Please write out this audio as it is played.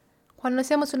Quando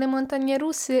siamo sulle montagne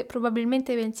russe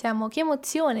probabilmente pensiamo che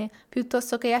emozione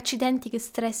piuttosto che accidenti, che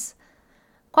stress.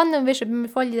 Quando invece abbiamo i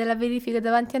fogli della verifica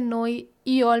davanti a noi,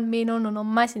 io almeno non ho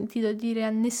mai sentito dire a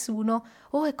nessuno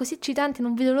 «Oh, è così eccitante,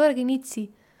 non vedo l'ora che inizi!».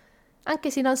 Anche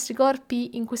se i nostri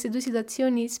corpi in queste due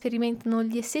situazioni sperimentano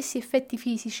gli stessi effetti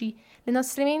fisici, le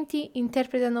nostre menti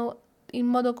interpretano in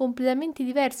modo completamente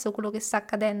diverso quello che sta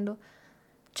accadendo.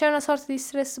 C'è una sorta di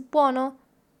stress buono?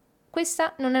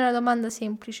 Questa non è una domanda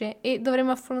semplice e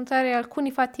dovremo affrontare alcuni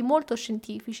fatti molto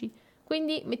scientifici,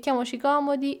 quindi mettiamoci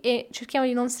comodi e cerchiamo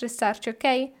di non stressarci,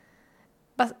 ok?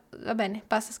 Va bene,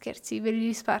 basta scherzi, ve li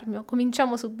risparmio,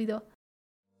 cominciamo subito.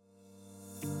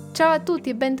 Ciao a tutti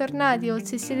e bentornati, o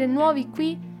se siete nuovi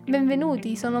qui,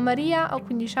 benvenuti, sono Maria, ho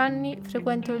 15 anni,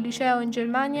 frequento il liceo in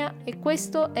Germania e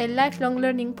questo è il Lifelong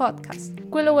Learning Podcast,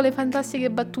 quello con le fantastiche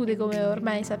battute come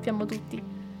ormai sappiamo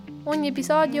tutti. Ogni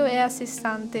episodio è a sé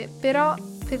stante, però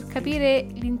per capire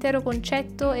l'intero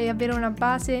concetto e avere una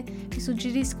base vi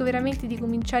suggerisco veramente di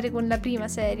cominciare con la prima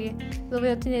serie,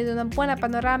 dove ottenete una buona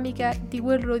panoramica di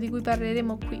quello di cui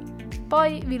parleremo qui.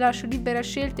 Poi vi lascio libera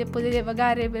scelta e potete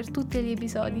vagare per tutti gli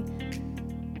episodi.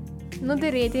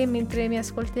 Noterete mentre mi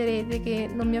ascolterete che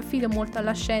non mi affido molto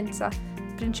alla scienza,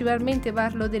 principalmente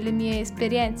parlo delle mie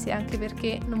esperienze, anche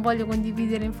perché non voglio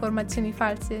condividere informazioni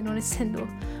false, non essendo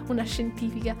una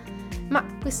scientifica, ma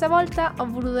questa volta ho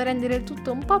voluto rendere il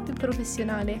tutto un po' più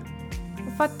professionale. Ho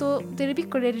fatto delle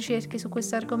piccole ricerche su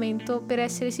questo argomento per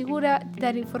essere sicura di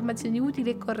dare informazioni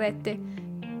utili e corrette,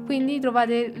 quindi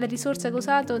trovate la risorsa che ho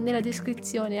usato nella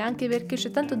descrizione, anche perché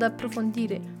c'è tanto da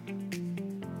approfondire.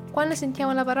 Quando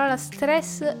sentiamo la parola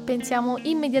stress pensiamo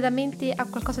immediatamente a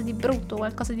qualcosa di brutto,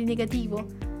 qualcosa di negativo.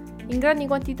 In grandi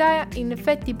quantità in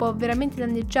effetti può veramente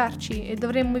danneggiarci e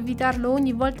dovremmo evitarlo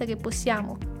ogni volta che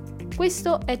possiamo.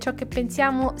 Questo è ciò che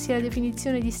pensiamo sia la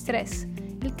definizione di stress,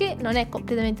 il che non è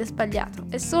completamente sbagliato,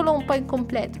 è solo un po'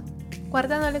 incompleto.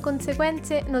 Guardando le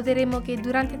conseguenze noteremo che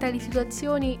durante tali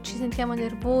situazioni ci sentiamo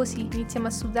nervosi, iniziamo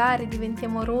a sudare,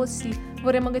 diventiamo rossi,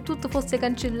 vorremmo che tutto fosse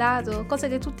cancellato, cosa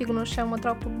che tutti conosciamo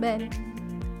troppo bene.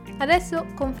 Adesso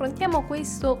confrontiamo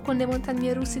questo con le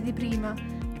montagne russe di prima.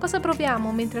 Cosa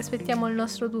proviamo mentre aspettiamo il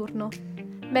nostro turno?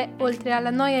 Beh, oltre alla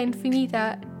noia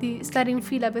infinita di stare in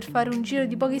fila per fare un giro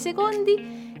di pochi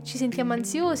secondi, ci sentiamo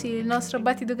ansiosi, il nostro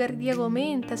battito cardiaco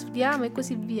aumenta, sudiamo e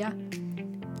così via.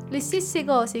 Le stesse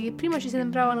cose che prima ci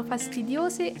sembravano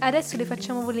fastidiose, adesso le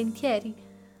facciamo volentieri.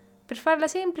 Per farla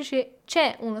semplice,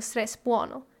 c'è uno stress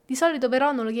buono. Di solito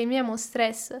però non lo chiamiamo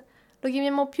stress, lo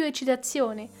chiamiamo più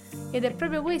eccitazione. Ed è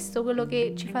proprio questo quello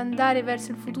che ci fa andare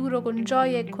verso il futuro con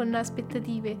gioia e con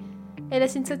aspettative. È la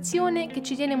sensazione che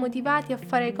ci tiene motivati a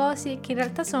fare cose che in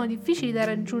realtà sono difficili da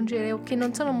raggiungere o che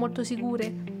non sono molto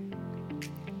sicure.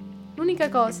 L'unica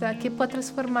cosa che può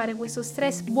trasformare questo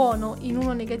stress buono in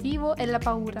uno negativo è la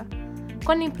paura.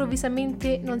 Quando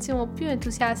improvvisamente non siamo più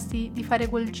entusiasti di fare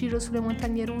quel giro sulle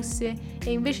montagne russe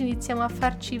e invece iniziamo a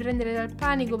farci prendere dal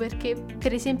panico perché,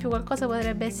 per esempio, qualcosa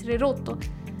potrebbe essere rotto,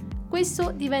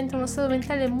 questo diventa uno stato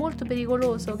mentale molto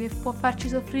pericoloso che può farci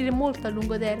soffrire molto a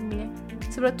lungo termine,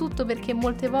 soprattutto perché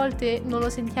molte volte non lo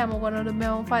sentiamo quando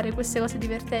dobbiamo fare queste cose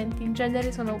divertenti, in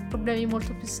genere sono problemi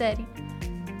molto più seri.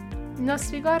 I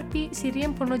nostri corpi si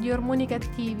riempiono di ormoni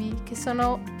cattivi, che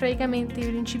sono praticamente i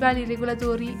principali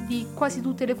regolatori di quasi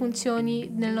tutte le funzioni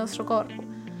nel nostro corpo,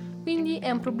 quindi è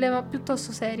un problema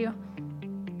piuttosto serio.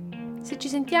 Se ci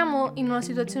sentiamo in una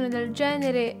situazione del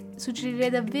genere, suggerirei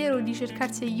davvero di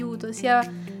cercarsi aiuto, sia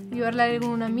di parlare con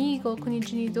un amico, con i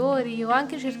genitori o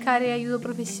anche cercare aiuto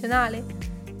professionale.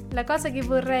 La cosa che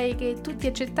vorrei che tutti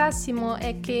accettassimo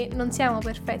è che non siamo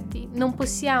perfetti, non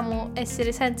possiamo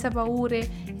essere senza paure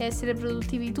e essere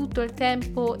produttivi tutto il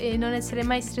tempo e non essere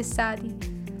mai stressati.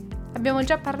 Abbiamo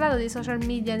già parlato dei social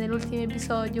media nell'ultimo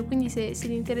episodio, quindi se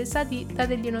siete interessati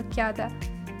dategli un'occhiata.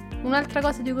 Un'altra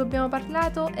cosa di cui abbiamo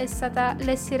parlato è stata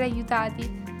l'essere aiutati,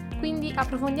 quindi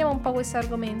approfondiamo un po' questo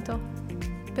argomento.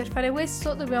 Per fare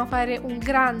questo dobbiamo fare un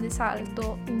grande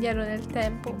salto indietro nel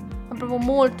tempo. Ma proprio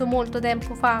molto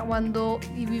tempo fa, quando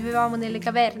vivevamo nelle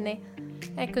caverne.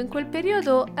 Ecco, in quel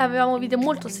periodo avevamo vite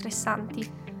molto stressanti.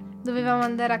 Dovevamo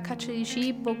andare a caccia di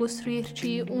cibo,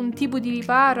 costruirci un tipo di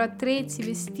riparo, attrezzi,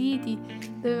 vestiti,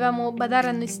 dovevamo badare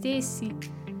a noi stessi.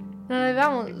 Non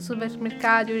avevamo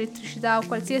supermercati, elettricità o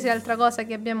qualsiasi altra cosa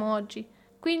che abbiamo oggi.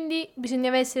 Quindi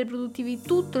bisognava essere produttivi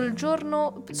tutto il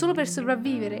giorno solo per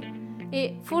sopravvivere.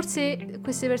 E forse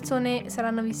queste persone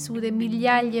saranno vissute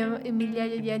migliaia e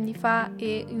migliaia di anni fa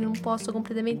e in un posto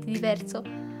completamente diverso,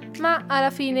 ma alla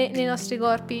fine nei nostri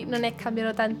corpi non è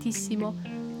cambiato tantissimo.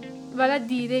 vale a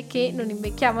dire che non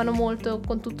invecchiavano molto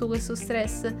con tutto questo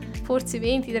stress, forse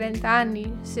 20-30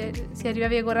 anni, se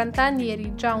arrivavi ai 40 anni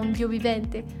eri già un dio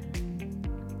vivente.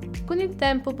 Con il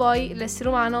tempo poi l'essere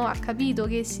umano ha capito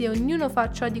che se ognuno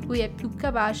fa ciò di cui è più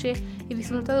capace, il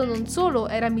risultato non solo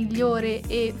era migliore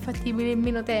e fattibile in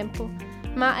meno tempo,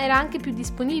 ma era anche più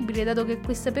disponibile, dato che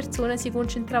questa persona si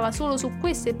concentrava solo su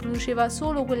questo e produceva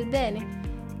solo quel bene,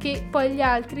 che poi gli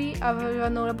altri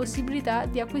avevano la possibilità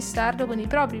di acquistarlo con i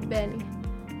propri beni.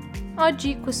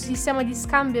 Oggi questo sistema di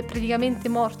scambio è praticamente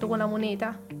morto con la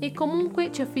moneta e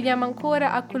comunque ci affidiamo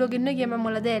ancora a quello che noi chiamiamo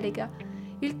la delega,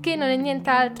 il che non è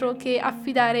nient'altro che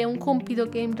affidare un compito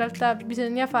che in realtà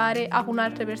bisogna fare a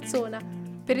un'altra persona.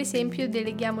 Per esempio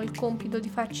deleghiamo il compito di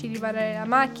farci riparare la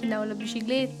macchina o la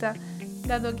bicicletta,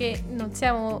 dato che non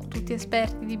siamo tutti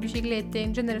esperti di biciclette,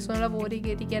 in genere sono lavori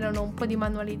che richiedono un po' di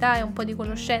manualità e un po' di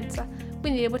conoscenza,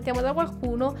 quindi le portiamo da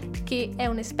qualcuno che è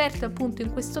un esperto appunto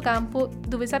in questo campo,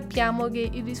 dove sappiamo che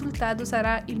il risultato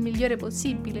sarà il migliore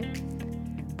possibile.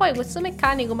 Poi questo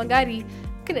meccanico magari,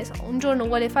 che ne so, un giorno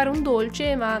vuole fare un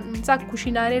dolce ma non sa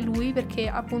cucinare lui perché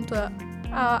appunto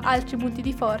ha altri punti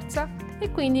di forza, e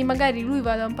quindi magari lui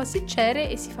va da un pasticcere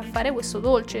e si fa fare questo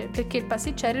dolce perché il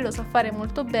pasticcere lo sa fare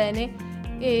molto bene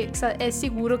e è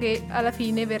sicuro che alla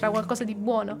fine verrà qualcosa di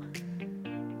buono.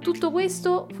 Tutto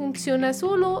questo funziona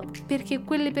solo perché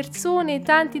quelle persone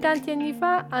tanti anni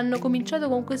fa hanno cominciato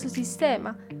con questo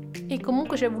sistema e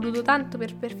comunque ci è voluto tanto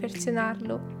per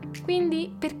perfezionarlo.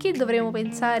 Quindi perché dovremmo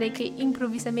pensare che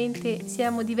improvvisamente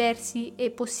siamo diversi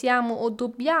e possiamo o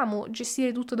dobbiamo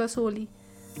gestire tutto da soli?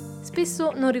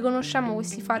 Spesso non riconosciamo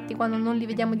questi fatti quando non li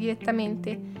vediamo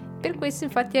direttamente, per questo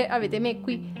infatti avete me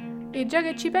qui. E già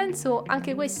che ci penso,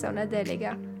 anche questa è una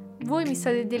delega. Voi mi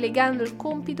state delegando il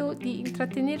compito di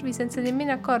intrattenervi senza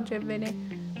nemmeno accorgervene.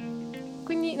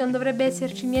 Quindi non dovrebbe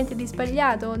esserci niente di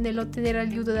sbagliato nell'ottenere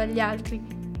aiuto dagli altri.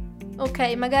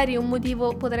 Ok, magari un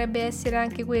motivo potrebbe essere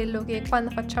anche quello che quando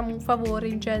facciamo un favore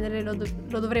in genere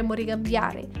lo dovremmo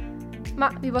ricambiare.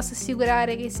 Ma vi posso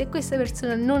assicurare che se questa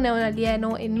persona non è un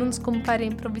alieno e non scompare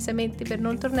improvvisamente per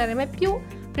non tornare mai più,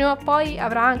 prima o poi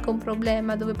avrà anche un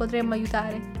problema dove potremmo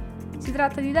aiutare. Si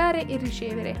tratta di dare e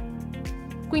ricevere.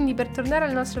 Quindi per tornare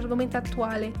al nostro argomento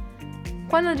attuale,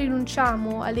 quando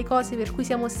rinunciamo alle cose per cui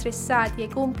siamo stressati, ai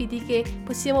compiti che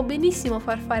possiamo benissimo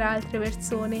far fare a altre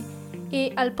persone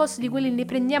e al posto di quelli ne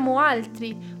prendiamo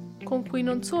altri con cui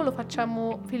non solo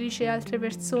facciamo felici altre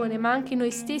persone ma anche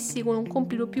noi stessi con un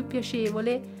compito più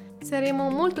piacevole, saremo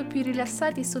molto più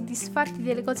rilassati e soddisfatti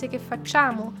delle cose che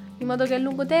facciamo, in modo che a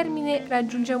lungo termine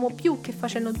raggiungiamo più che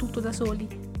facendo tutto da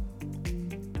soli.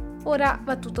 Ora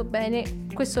va tutto bene,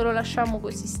 questo lo lasciamo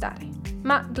così stare,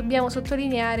 ma dobbiamo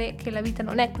sottolineare che la vita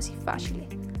non è così facile.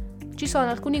 Ci sono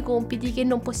alcuni compiti che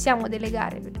non possiamo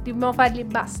delegare, dobbiamo farli e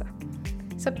basta.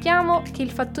 Sappiamo che il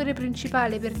fattore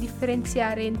principale per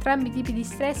differenziare entrambi i tipi di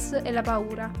stress è la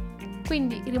paura,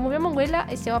 quindi rimuoviamo quella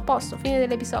e siamo a posto, fine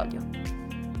dell'episodio.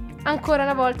 Ancora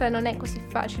una volta non è così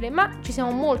facile, ma ci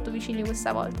siamo molto vicini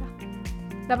questa volta.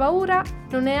 La paura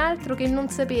non è altro che non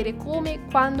sapere come,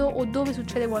 quando o dove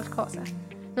succede qualcosa.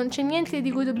 Non c'è niente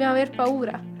di cui dobbiamo aver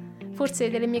paura. Forse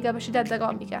delle mie capacità da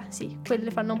comica, sì,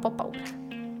 quelle fanno un po' paura.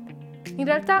 In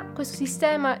realtà questo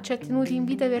sistema ci ha tenuti in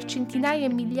vita per centinaia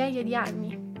e migliaia di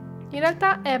anni. In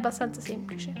realtà è abbastanza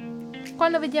semplice.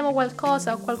 Quando vediamo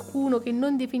qualcosa o qualcuno che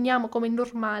non definiamo come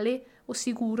normale o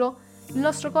sicuro, il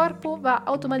nostro corpo va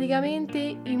automaticamente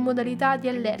in modalità di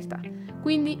allerta.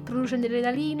 Quindi produce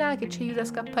adrenalina che ci aiuta a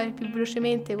scappare più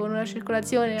velocemente con una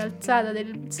circolazione alzata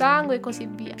del sangue e così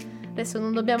via. Adesso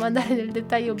non dobbiamo andare nel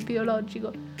dettaglio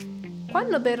biologico.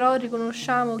 Quando però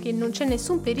riconosciamo che non c'è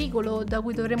nessun pericolo da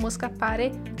cui dovremmo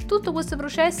scappare, tutto questo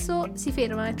processo si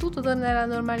ferma e tutto torna alla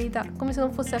normalità, come se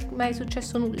non fosse mai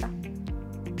successo nulla.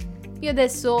 Io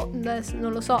adesso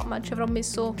non lo so, ma ci avrò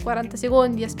messo 40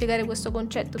 secondi a spiegare questo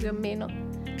concetto più o meno.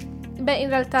 In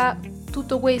realtà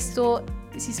tutto questo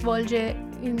si svolge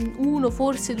in 1,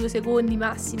 forse 2 secondi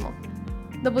massimo.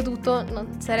 Dopotutto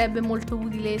non sarebbe molto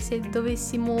utile se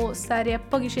dovessimo stare a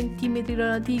pochi centimetri da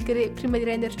una tigre prima di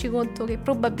renderci conto che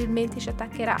probabilmente ci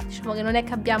attaccherà, diciamo che non è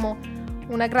che abbiamo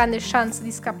una grande chance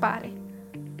di scappare.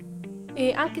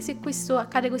 E anche se questo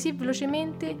accade così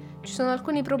velocemente, ci sono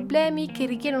alcuni problemi che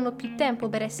richiedono più tempo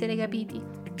per essere capiti,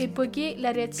 e poiché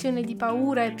la reazione di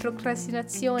paura e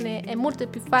procrastinazione è molto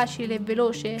più facile e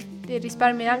veloce e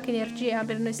risparmia anche energia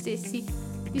per noi stessi,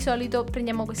 di solito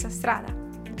prendiamo questa strada.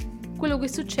 Quello che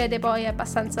succede poi è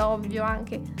abbastanza ovvio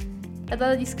anche. La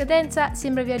data di scadenza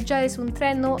sembra viaggiare su un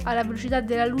treno alla velocità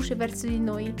della luce verso di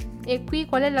noi. E qui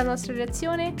qual è la nostra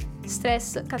reazione?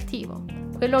 Stress cattivo.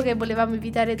 Quello che volevamo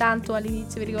evitare tanto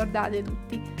all'inizio, vi ricordate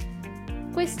tutti?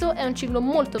 Questo è un ciclo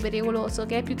molto pericoloso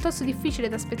che è piuttosto difficile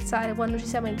da spezzare quando ci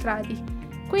siamo entrati.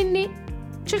 Quindi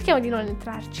cerchiamo di non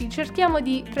entrarci, cerchiamo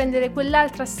di prendere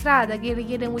quell'altra strada che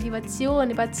richiede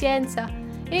motivazione, pazienza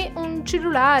e un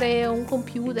cellulare o un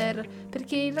computer,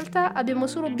 perché in realtà abbiamo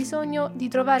solo bisogno di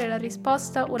trovare la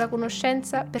risposta o la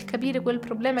conoscenza per capire quel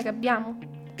problema che abbiamo.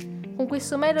 Con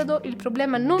questo metodo il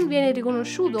problema non viene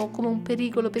riconosciuto come un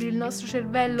pericolo per il nostro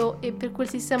cervello e per quel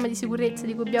sistema di sicurezza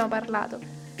di cui abbiamo parlato,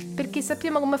 perché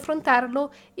sappiamo come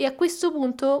affrontarlo e a questo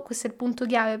punto, questo è il punto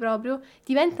chiave proprio,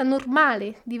 diventa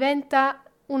normale, diventa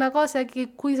una cosa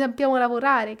cui sappiamo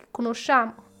lavorare, che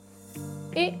conosciamo.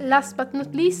 E last but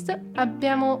not least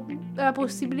abbiamo la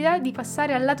possibilità di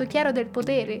passare al lato chiaro del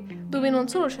potere, dove non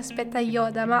solo ci aspetta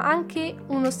Yoda, ma anche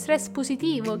uno stress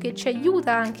positivo che ci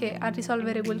aiuta anche a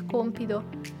risolvere quel compito.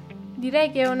 Direi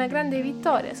che è una grande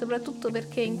vittoria, soprattutto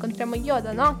perché incontriamo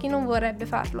Yoda, no? Chi non vorrebbe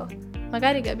farlo?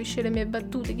 Magari capisce le mie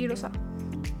battute, chi lo sa.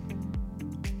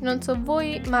 Non so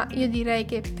voi, ma io direi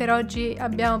che per oggi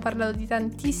abbiamo parlato di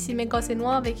tantissime cose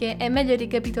nuove che è meglio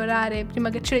ricapitolare prima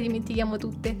che ce le dimentichiamo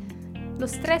tutte. Lo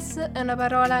stress è una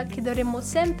parola che dovremmo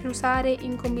sempre usare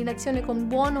in combinazione con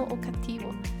buono o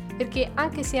cattivo, perché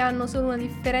anche se hanno solo una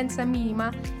differenza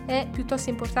minima, è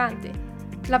piuttosto importante.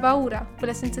 La paura,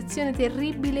 quella sensazione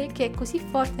terribile che è così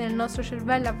forte nel nostro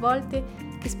cervello a volte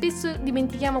che spesso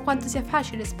dimentichiamo quanto sia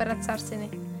facile sbarazzarsene.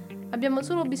 Abbiamo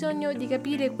solo bisogno di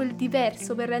capire quel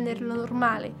diverso per renderlo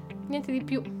normale, niente di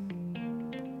più.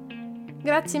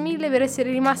 Grazie mille per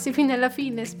essere rimasti fino alla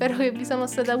fine, spero che vi sono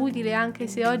stata utile anche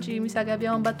se oggi mi sa che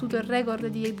abbiamo battuto il record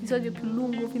di episodio più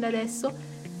lungo fino adesso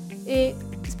e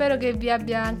spero che vi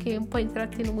abbia anche un po'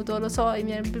 intrattenuto. Lo so, le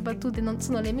mie battute non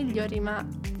sono le migliori, ma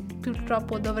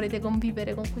purtroppo dovrete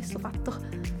convivere con questo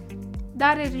fatto.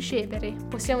 Dare e ricevere,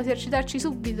 possiamo esercitarci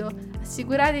subito.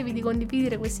 Assicuratevi di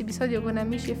condividere questo episodio con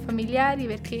amici e familiari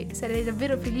perché sarei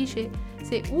davvero felice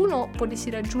se 1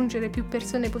 potessi raggiungere più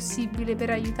persone possibile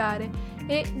per aiutare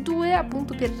e 2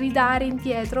 appunto per ridare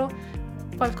indietro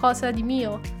qualcosa di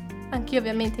mio. Anch'io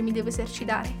ovviamente mi devo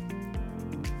esercitare.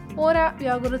 Ora vi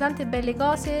auguro tante belle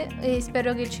cose e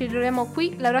spero che ci ritroviamo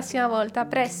qui la prossima volta. A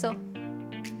presto!